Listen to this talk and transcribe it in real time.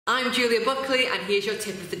I'm Julia Buckley and here's your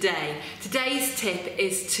tip of the day. Today's tip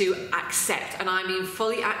is to accept, and I mean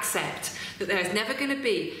fully accept, that there is never going to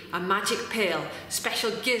be a magic pill,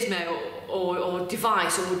 special gizmo or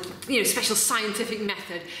device or special scientific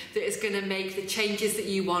method that is going to make the changes that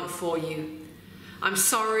you want for you. I'm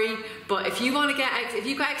sorry, but if you've got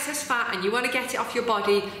excess fat and you want to get it off your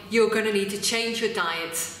body, you're going to need to change your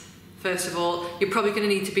diet. First of all, you're probably going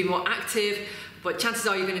to need to be more active, but chances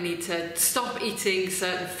are you're going to need to stop eating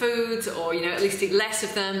certain foods, or at least eat less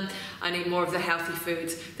of them and eat more of the healthy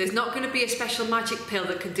foods. There's not going to be a special magic pill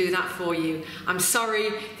that can do that for you. I'm sorry,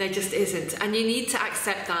 there just isn't, and you need to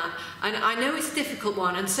accept that. And I know it's a difficult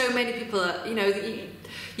one, and so many people are,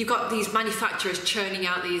 you've got these manufacturers churning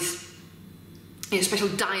out these special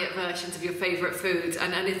diet versions of your favourite foods,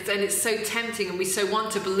 and it's so tempting, and we so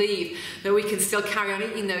want to believe that we can still carry on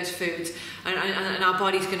eating those foods and our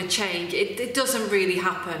body's going to change. It doesn't really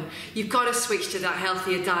happen. You've got to switch to that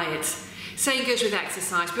healthier diet. Same goes with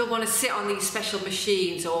exercise. People want to sit on these special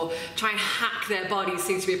machines or try and hack their bodies.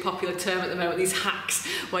 Seems to be a popular term at the moment, these hacks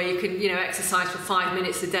where you can exercise for 5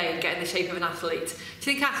 minutes a day and get in the shape of an athlete.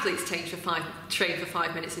 Do you think athletes train for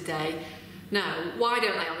 5 minutes a day? No, why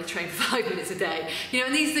don't they only train for 5 minutes a day?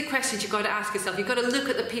 And these are the questions you've got to ask yourself. You've got to look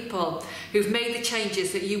at the people who've made the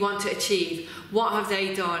changes that you want to achieve. What have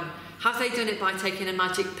they done? Have they done it by taking a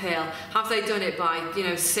magic pill? Have they done it by,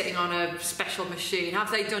 sitting on a special machine?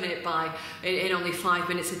 Have they done it by in only 5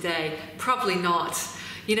 minutes a day? Probably not.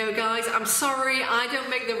 Guys, I'm sorry, I don't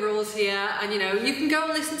make the rules here, and you can go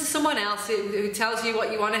and listen to someone else who tells you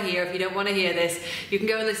what you want to hear. If you don't want to hear this, you can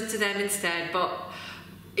go and listen to them instead, but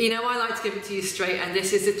I like to give it to you straight, and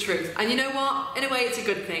this is the truth. And you know what? In a way, it's a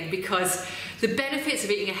good thing, because the benefits of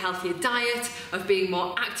eating a healthier diet, of being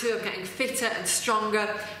more active, of getting fitter and stronger,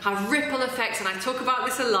 have ripple effects, and I talk about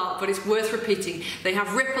this a lot, but it's worth repeating. They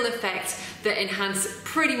have ripple effects that enhance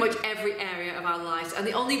pretty much every area of our lives, and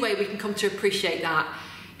the only way we can come to appreciate that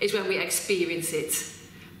is when we experience it.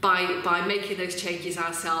 By making those changes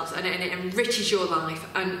ourselves, and it enriches your life,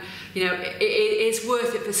 and it's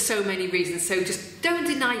worth it for so many reasons. So just don't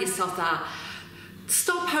deny yourself that.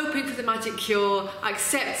 Stop hoping for the magic cure.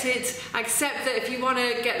 Accept it. Accept that if you want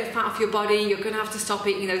to get the fat off your body, you're going to have to stop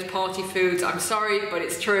eating those party foods. I'm sorry, but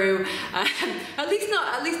it's true. At least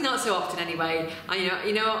not so often anyway. And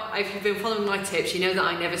if you've been following my tips, you know that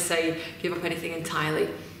I never say give up anything entirely.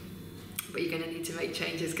 But you're going to need to make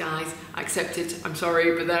changes, guys. Accept it. I'm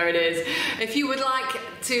sorry, but there it is. If you would like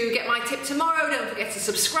to get my tip tomorrow, don't forget to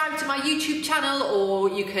subscribe to my YouTube channel, or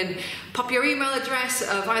you can pop your email address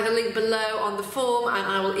via the link below on the form, and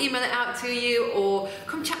I will email it out to you, or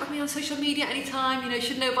come chat with me on social media anytime. You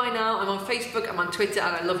should know by now, I'm on Facebook, I'm on Twitter,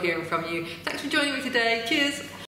 and I love hearing from you. Thanks for joining me today. Cheers.